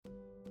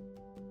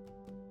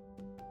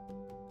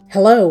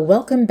Hello,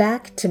 welcome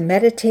back to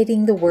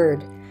Meditating the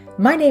Word.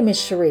 My name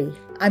is Cherie.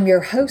 I'm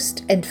your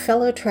host and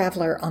fellow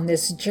traveler on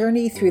this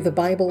journey through the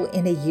Bible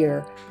in a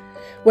year.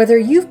 Whether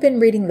you've been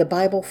reading the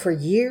Bible for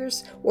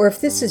years or if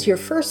this is your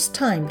first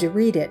time to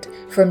read it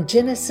from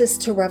Genesis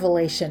to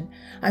Revelation,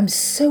 I'm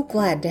so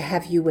glad to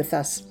have you with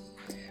us.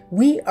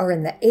 We are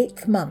in the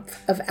 8th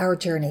month of our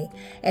journey,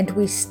 and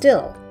we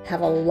still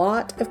have a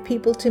lot of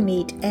people to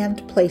meet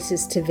and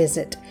places to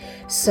visit.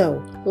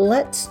 So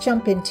let's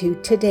jump into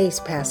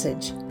today's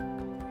passage.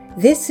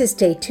 This is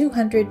day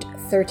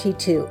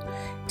 232.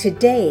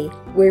 Today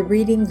we're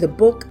reading the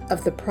book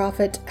of the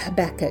prophet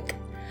Habakkuk.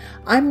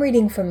 I'm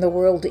reading from the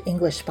World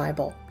English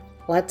Bible.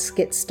 Let's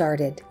get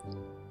started.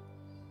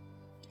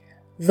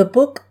 The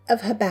book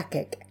of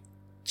Habakkuk,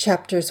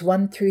 chapters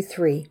 1 through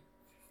 3.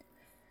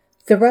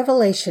 The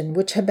revelation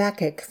which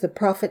Habakkuk the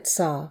prophet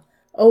saw.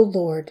 O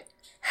Lord,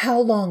 how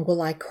long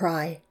will I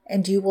cry,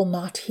 and you will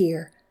not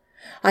hear?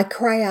 I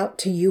cry out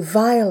to you,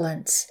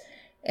 violence,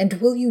 and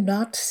will you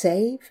not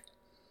save?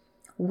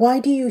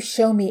 Why do you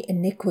show me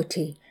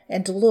iniquity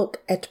and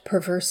look at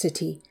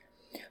perversity?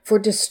 For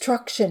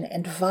destruction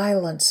and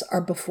violence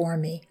are before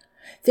me.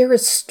 There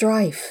is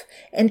strife,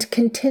 and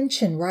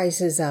contention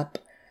rises up.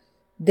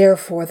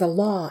 Therefore the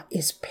law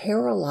is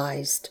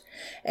paralyzed,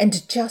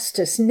 and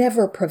justice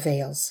never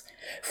prevails.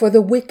 For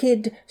the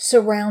wicked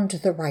surround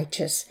the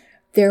righteous.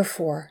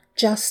 Therefore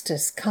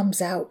justice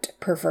comes out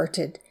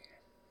perverted.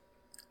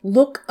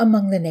 Look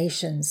among the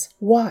nations,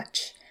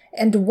 watch,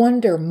 and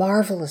wonder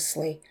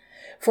marvelously.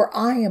 For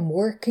I am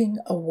working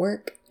a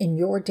work in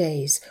your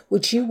days,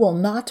 which you will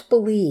not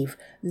believe,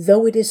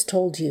 though it is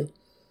told you.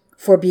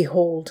 For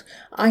behold,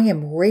 I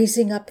am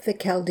raising up the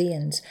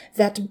Chaldeans,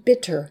 that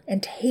bitter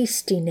and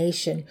hasty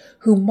nation,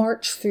 who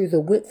march through the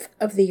width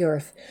of the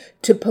earth,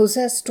 to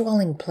possess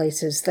dwelling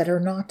places that are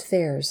not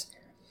theirs.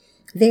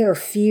 They are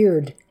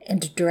feared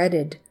and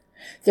dreaded.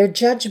 Their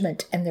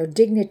judgment and their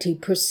dignity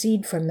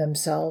proceed from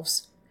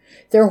themselves.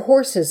 Their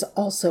horses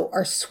also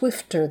are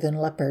swifter than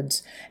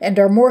leopards, and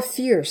are more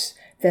fierce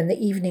than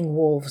the evening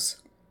wolves.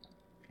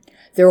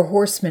 Their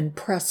horsemen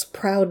press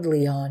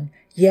proudly on.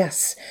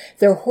 Yes,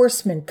 their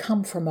horsemen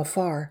come from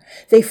afar.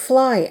 They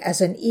fly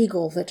as an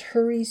eagle that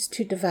hurries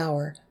to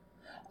devour.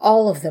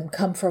 All of them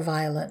come for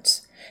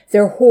violence.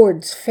 Their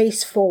hordes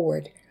face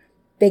forward.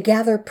 They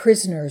gather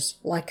prisoners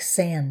like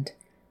sand.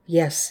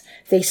 Yes,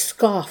 they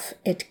scoff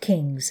at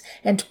kings,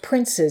 and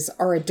princes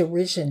are a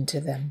derision to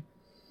them.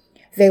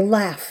 They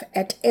laugh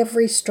at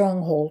every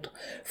stronghold,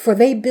 for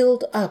they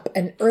build up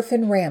an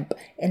earthen ramp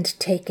and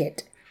take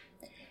it.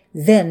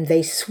 Then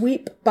they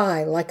sweep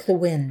by like the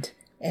wind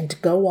and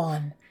go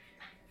on.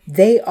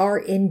 They are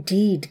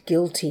indeed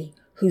guilty,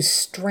 whose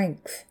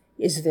strength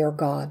is their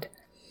God.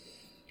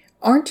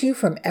 Aren't you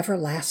from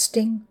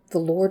everlasting, the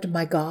Lord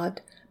my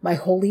God, my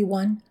Holy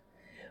One?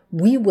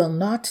 We will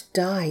not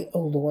die, O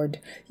Lord.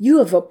 You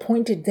have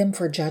appointed them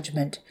for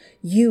judgment.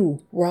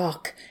 You,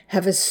 Rock,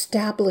 have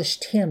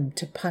established him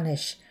to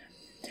punish.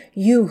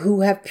 You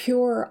who have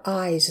purer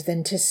eyes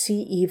than to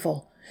see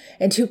evil,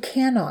 and who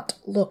cannot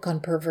look on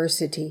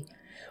perversity,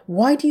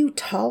 why do you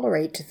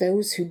tolerate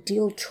those who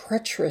deal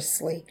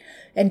treacherously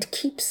and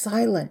keep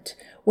silent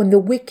when the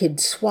wicked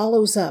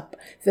swallows up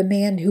the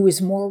man who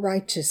is more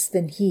righteous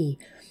than he,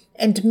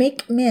 and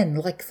make men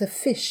like the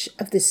fish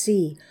of the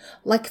sea,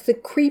 like the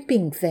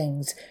creeping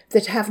things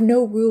that have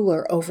no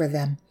ruler over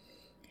them?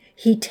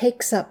 He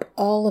takes up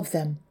all of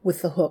them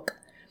with the hook.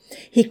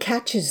 He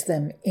catches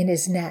them in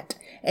his net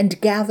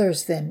and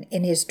gathers them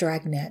in his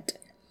dragnet.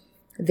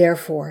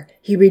 Therefore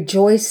he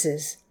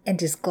rejoices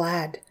and is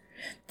glad.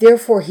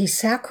 Therefore he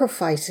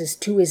sacrifices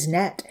to his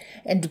net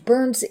and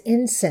burns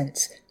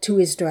incense to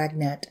his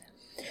dragnet,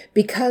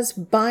 because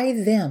by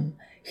them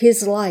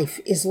his life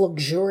is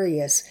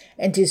luxurious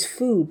and his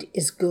food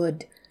is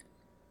good.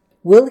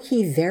 Will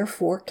he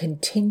therefore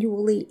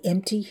continually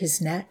empty his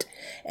net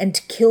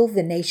and kill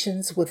the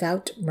nations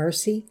without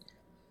mercy?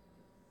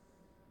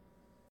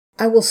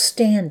 I will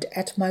stand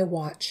at my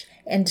watch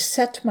and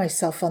set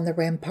myself on the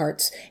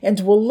ramparts, and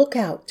will look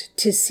out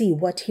to see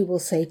what he will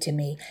say to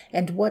me,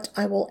 and what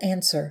I will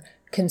answer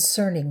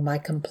concerning my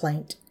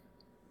complaint.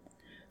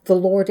 The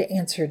Lord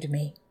answered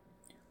me,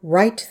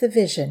 Write the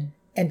vision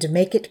and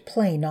make it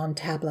plain on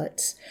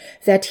tablets,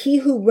 that he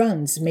who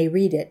runs may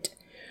read it.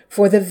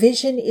 For the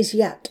vision is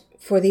yet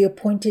for the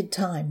appointed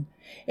time,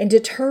 and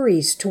it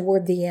hurries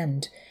toward the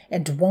end,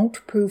 and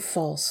won't prove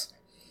false.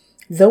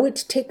 Though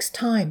it takes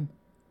time,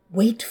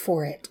 wait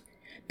for it,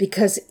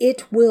 because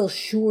it will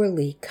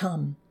surely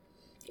come.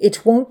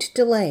 It won't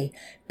delay.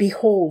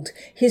 Behold,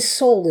 his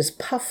soul is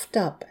puffed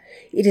up.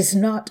 It is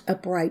not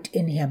upright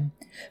in him,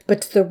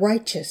 but the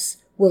righteous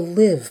will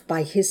live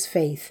by his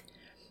faith.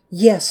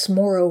 Yes,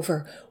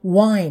 moreover,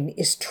 wine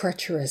is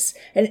treacherous,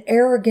 an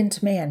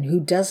arrogant man who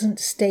doesn't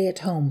stay at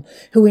home,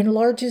 who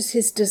enlarges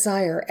his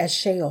desire as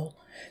Sheol.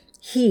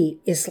 He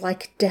is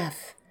like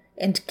death,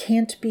 and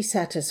can't be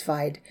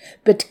satisfied,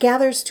 but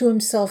gathers to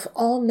himself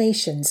all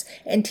nations,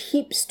 and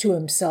heaps to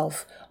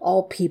himself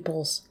all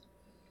peoples.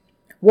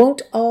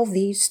 Won't all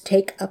these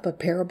take up a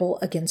parable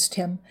against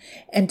him,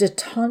 and a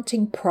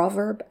taunting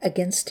proverb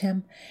against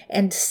him,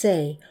 and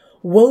say,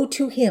 Woe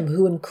to him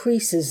who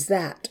increases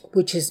that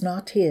which is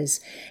not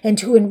his, and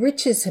who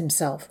enriches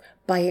himself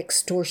by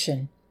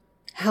extortion?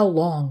 How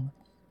long?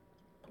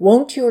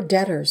 Won't your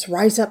debtors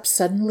rise up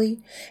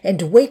suddenly,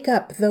 and wake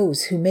up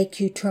those who make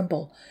you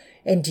tremble,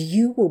 and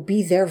you will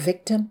be their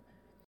victim?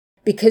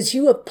 Because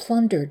you have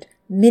plundered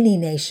many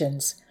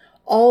nations,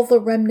 all the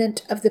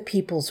remnant of the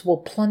peoples will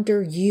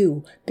plunder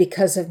you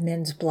because of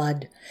men's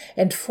blood,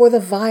 and for the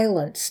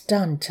violence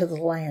done to the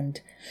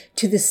land,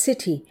 to the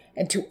city,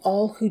 and to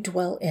all who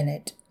dwell in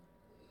it.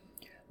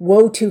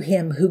 Woe to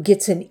him who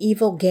gets an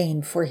evil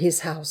gain for his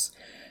house,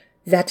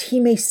 that he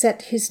may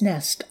set his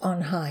nest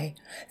on high,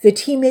 that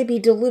he may be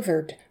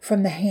delivered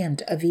from the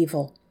hand of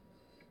evil.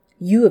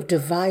 You have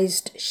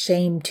devised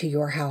shame to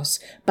your house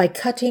by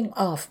cutting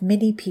off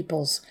many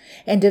peoples,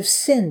 and have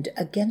sinned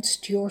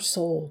against your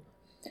soul.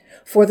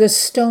 For the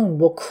stone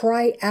will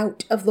cry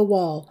out of the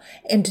wall,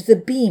 and the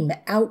beam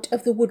out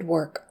of the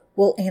woodwork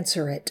will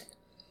answer it.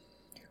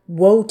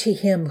 Woe to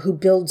him who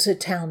builds a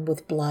town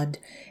with blood,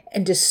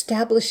 and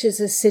establishes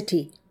a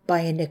city by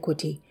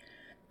iniquity.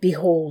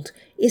 Behold,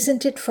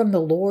 isn't it from the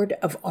Lord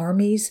of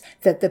armies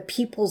that the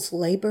peoples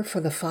labor for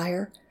the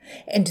fire,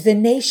 and the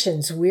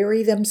nations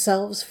weary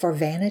themselves for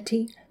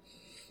vanity?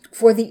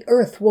 For the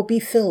earth will be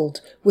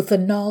filled with the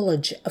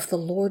knowledge of the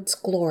Lord's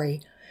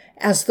glory,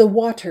 as the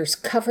waters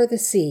cover the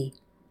sea.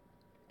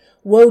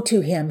 Woe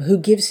to him who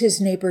gives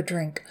his neighbor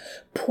drink,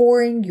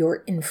 pouring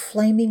your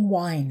inflaming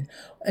wine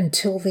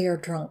until they are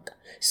drunk,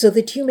 so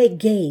that you may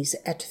gaze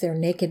at their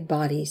naked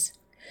bodies.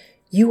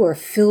 You are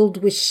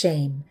filled with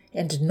shame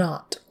and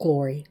not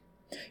glory.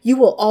 You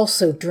will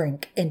also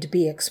drink and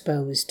be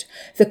exposed.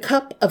 The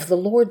cup of the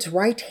Lord's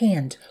right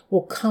hand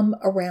will come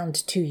around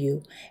to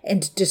you,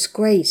 and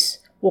disgrace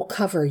will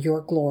cover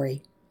your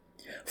glory.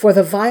 For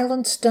the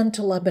violence done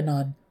to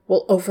Lebanon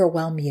will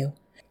overwhelm you,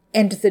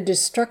 and the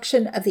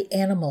destruction of the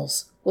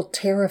animals will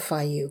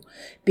terrify you,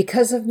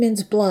 because of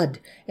men's blood,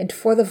 and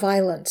for the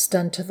violence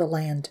done to the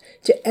land,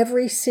 to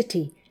every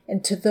city,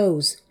 and to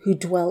those who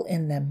dwell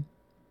in them.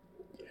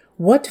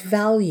 What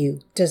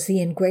value does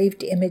the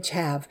engraved image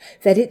have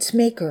that its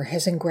maker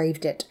has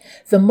engraved it,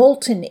 the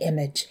molten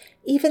image,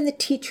 even the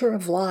teacher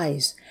of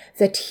lies,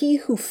 that he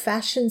who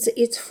fashions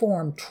its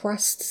form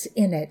trusts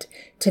in it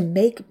to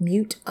make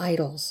mute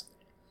idols?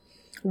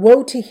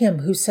 Woe to him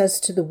who says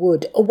to the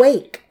wood,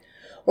 Awake,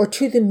 or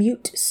to the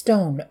mute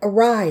stone,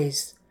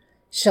 Arise.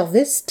 Shall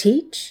this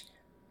teach?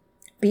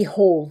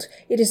 Behold,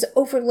 it is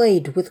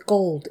overlaid with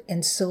gold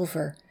and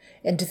silver,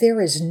 and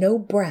there is no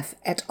breath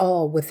at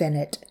all within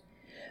it.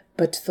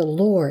 But the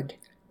Lord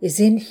is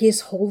in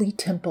his holy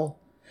temple.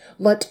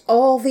 Let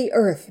all the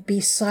earth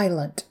be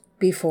silent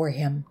before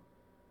him.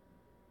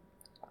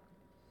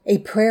 A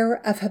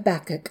prayer of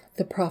Habakkuk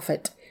the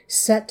prophet,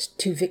 set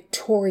to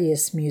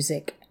victorious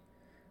music.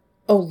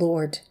 O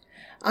Lord,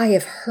 I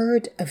have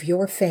heard of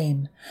your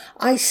fame.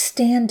 I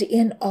stand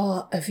in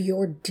awe of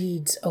your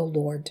deeds, O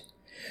Lord.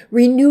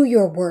 Renew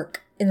your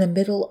work in the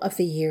middle of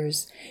the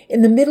years.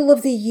 In the middle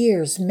of the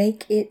years,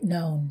 make it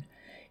known.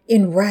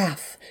 In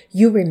wrath,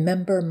 you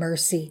remember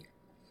mercy.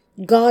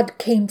 God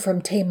came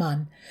from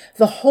Teman,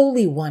 the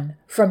Holy One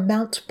from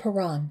Mount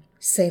Paran,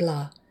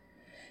 Selah.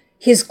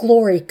 His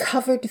glory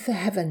covered the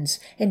heavens,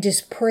 and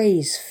his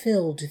praise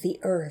filled the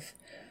earth.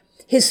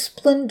 His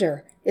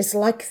splendor is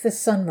like the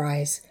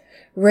sunrise.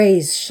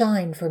 Rays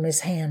shine from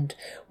his hand,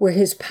 where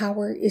his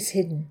power is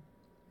hidden.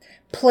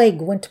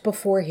 Plague went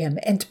before him,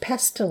 and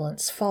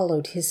pestilence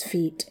followed his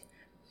feet.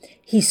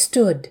 He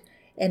stood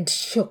and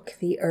shook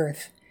the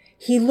earth.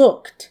 He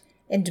looked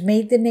and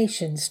made the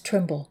nations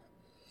tremble.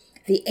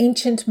 The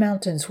ancient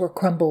mountains were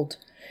crumbled.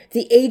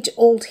 The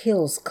age-old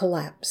hills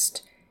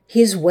collapsed.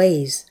 His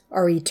ways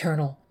are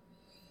eternal.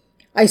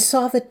 I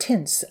saw the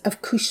tents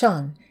of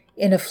Cushan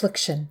in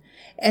affliction,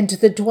 and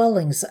the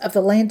dwellings of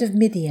the land of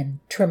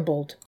Midian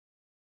trembled.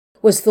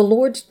 Was the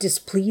Lord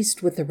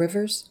displeased with the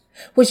rivers?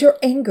 Was your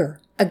anger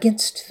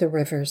against the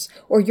rivers,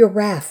 or your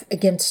wrath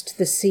against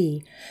the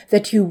sea,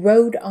 that you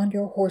rode on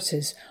your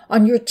horses,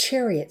 on your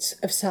chariots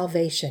of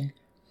salvation?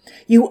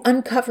 You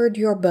uncovered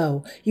your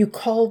bow, you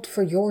called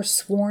for your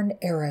sworn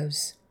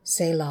arrows,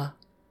 Selah.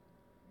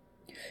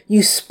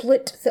 You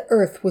split the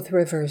earth with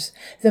rivers.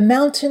 The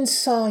mountains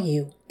saw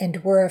you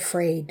and were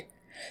afraid.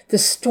 The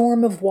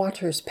storm of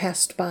waters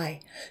passed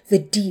by. The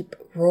deep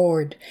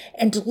roared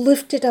and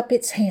lifted up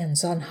its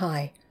hands on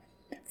high.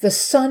 The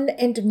sun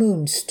and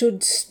moon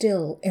stood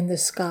still in the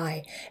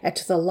sky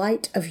at the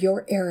light of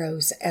your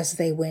arrows as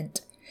they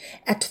went,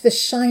 at the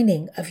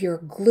shining of your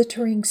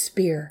glittering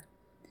spear.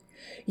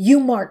 You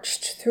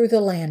marched through the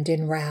land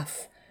in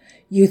wrath.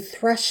 You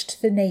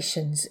threshed the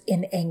nations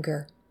in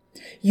anger.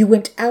 You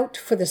went out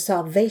for the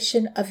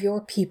salvation of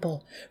your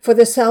people, for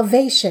the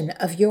salvation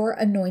of your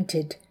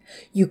anointed.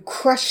 You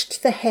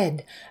crushed the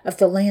head of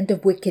the land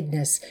of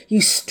wickedness.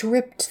 You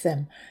stripped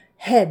them,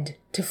 head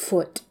to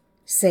foot,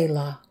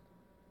 Selah.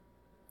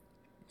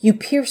 You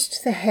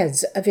pierced the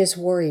heads of his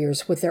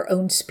warriors with their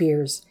own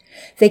spears.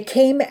 They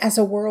came as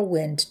a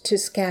whirlwind to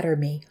scatter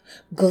me,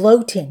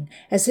 gloating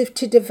as if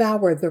to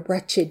devour the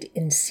wretched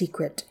in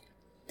secret.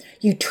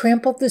 You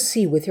trampled the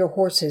sea with your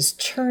horses,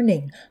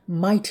 churning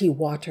mighty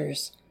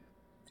waters.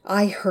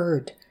 I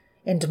heard,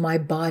 and my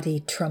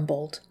body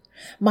trembled.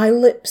 My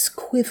lips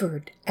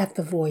quivered at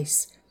the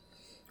voice.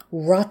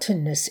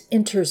 Rottenness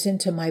enters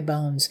into my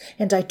bones,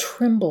 and I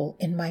tremble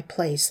in my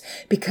place,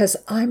 because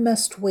I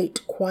must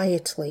wait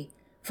quietly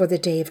for the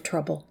day of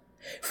trouble,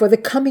 for the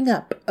coming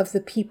up of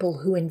the people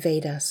who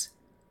invade us.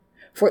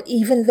 For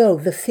even though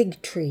the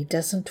fig tree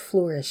doesn't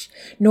flourish,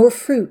 nor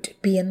fruit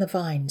be in the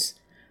vines,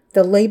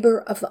 the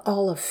labor of the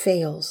olive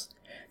fails,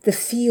 the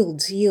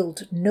fields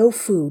yield no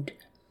food,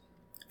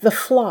 the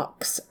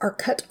flocks are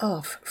cut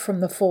off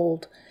from the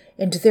fold,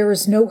 and there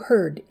is no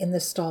herd in the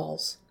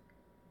stalls.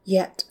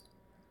 Yet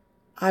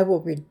I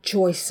will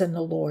rejoice in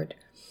the Lord.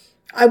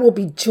 I will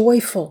be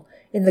joyful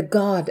in the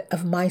God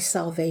of my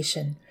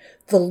salvation.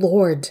 The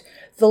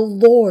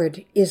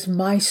Lord is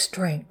my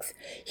strength.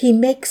 He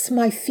makes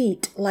my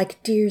feet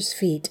like deer's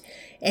feet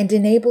and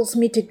enables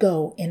me to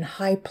go in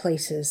high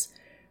places.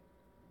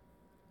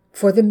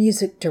 For the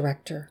music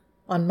director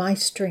on my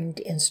stringed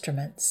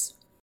instruments.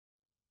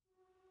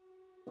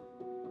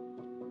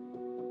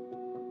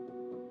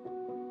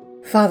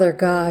 Father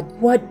God,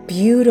 what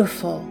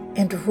beautiful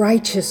and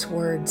righteous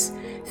words.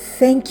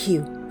 Thank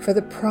you for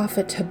the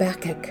prophet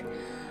Habakkuk.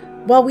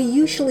 While we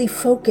usually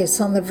focus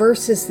on the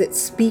verses that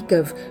speak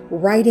of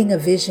writing a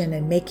vision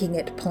and making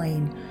it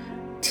plain,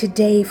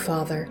 today,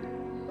 Father,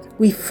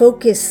 we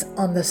focus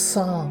on the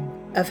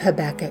song of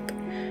Habakkuk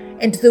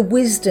and the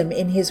wisdom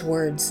in his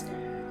words.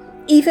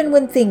 Even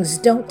when things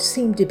don't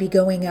seem to be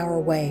going our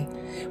way,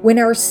 when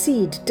our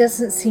seed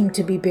doesn't seem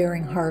to be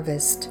bearing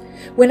harvest,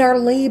 when our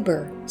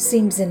labor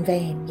seems in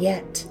vain,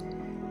 yet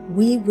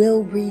we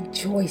will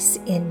rejoice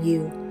in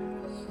you.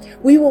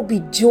 We will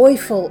be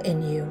joyful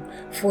in you,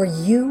 for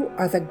you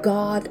are the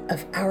God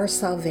of our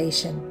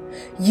salvation.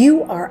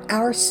 You are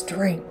our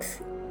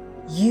strength.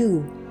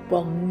 You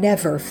will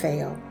never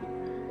fail.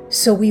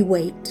 So we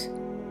wait,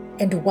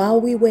 and while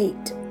we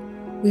wait,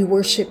 we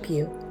worship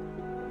you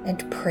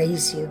and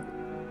praise you.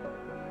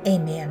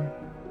 Amen.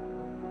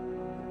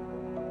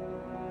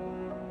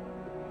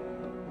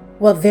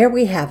 Well, there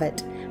we have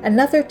it,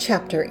 another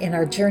chapter in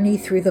our journey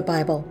through the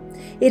Bible.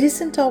 It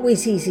isn't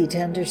always easy to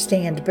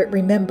understand, but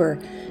remember,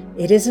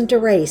 it isn't a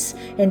race,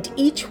 and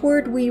each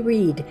word we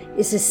read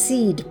is a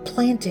seed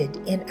planted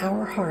in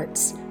our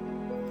hearts.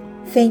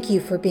 Thank you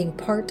for being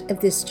part of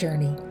this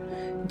journey.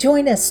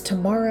 Join us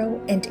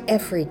tomorrow and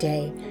every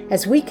day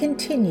as we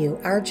continue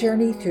our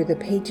journey through the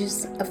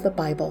pages of the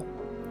Bible.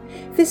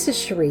 This is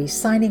Cherie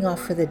signing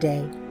off for the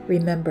day.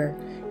 Remember,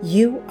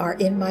 you are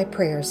in my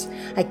prayers.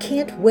 I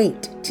can't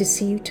wait to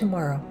see you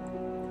tomorrow.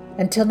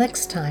 Until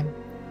next time,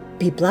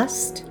 be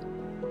blessed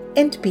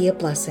and be a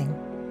blessing.